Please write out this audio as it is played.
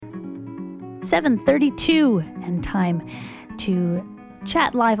7:32, and time to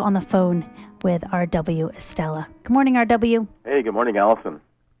chat live on the phone with R.W. Estella. Good morning, R.W. Hey, good morning, Allison.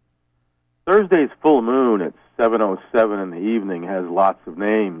 Thursday's full moon at 7:07 in the evening has lots of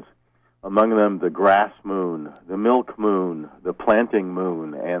names. Among them, the grass moon, the milk moon, the planting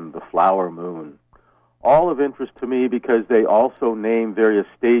moon, and the flower moon. All of interest to me because they also name various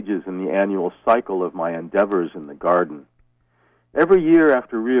stages in the annual cycle of my endeavors in the garden. Every year,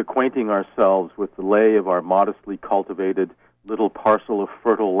 after reacquainting ourselves with the lay of our modestly cultivated little parcel of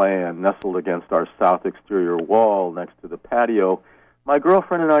fertile land nestled against our south exterior wall next to the patio, my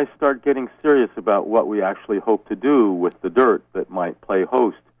girlfriend and I start getting serious about what we actually hope to do with the dirt that might play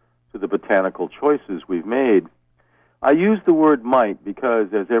host to the botanical choices we've made. I use the word might because,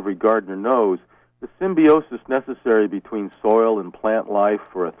 as every gardener knows, the symbiosis necessary between soil and plant life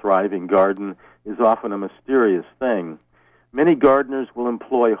for a thriving garden is often a mysterious thing. Many gardeners will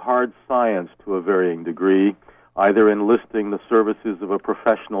employ hard science to a varying degree, either enlisting the services of a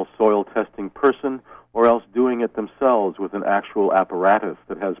professional soil testing person or else doing it themselves with an actual apparatus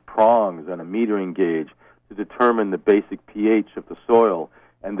that has prongs and a metering gauge to determine the basic pH of the soil,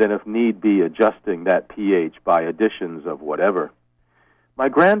 and then if need be adjusting that pH by additions of whatever. My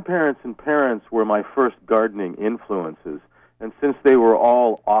grandparents and parents were my first gardening influences, and since they were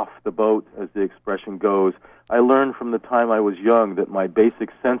all off the boat, as the expression goes, I learned from the time I was young that my basic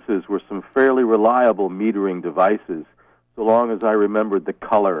senses were some fairly reliable metering devices, so long as I remembered the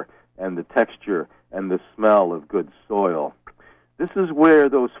color and the texture and the smell of good soil. This is where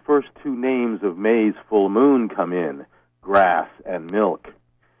those first two names of May's full moon come in, grass and milk.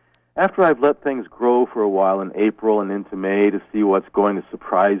 After I've let things grow for a while in April and into May to see what's going to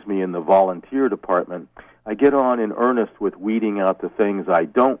surprise me in the volunteer department, I get on in earnest with weeding out the things I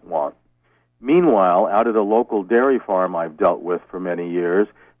don't want. Meanwhile, out at a local dairy farm I've dealt with for many years,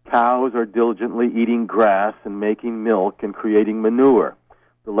 cows are diligently eating grass and making milk and creating manure,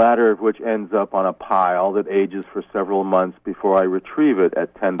 the latter of which ends up on a pile that ages for several months before I retrieve it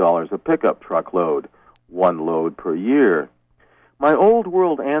at $10 a pickup truck load, one load per year. My old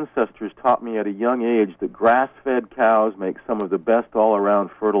world ancestors taught me at a young age that grass-fed cows make some of the best all-around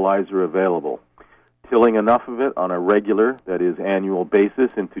fertilizer available. Tilling enough of it on a regular, that is, annual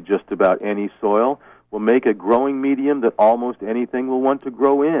basis into just about any soil will make a growing medium that almost anything will want to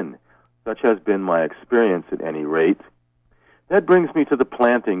grow in. Such has been my experience at any rate. That brings me to the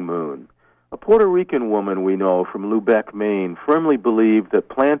planting moon. A Puerto Rican woman we know from Lubec, Maine, firmly believed that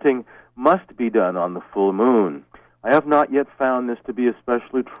planting must be done on the full moon. I have not yet found this to be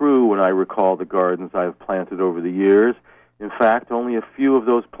especially true when I recall the gardens I have planted over the years. In fact, only a few of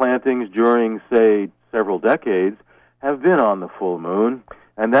those plantings during, say, several decades have been on the full moon,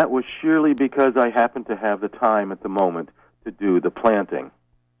 and that was sheerly because I happened to have the time at the moment to do the planting.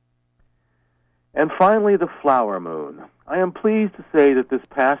 And finally, the flower moon. I am pleased to say that this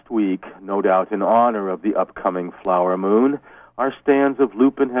past week, no doubt in honor of the upcoming flower moon, our stands of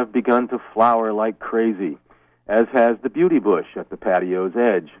lupin have begun to flower like crazy, as has the beauty bush at the patio's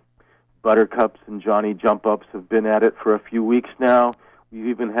edge. Buttercups and Johnny Jump-Ups have been at it for a few weeks now. We've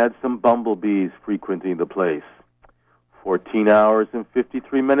even had some bumblebees frequenting the place. 14 hours and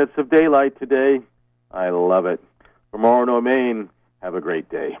 53 minutes of daylight today. I love it. From Orono, Maine, have a great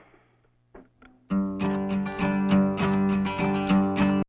day.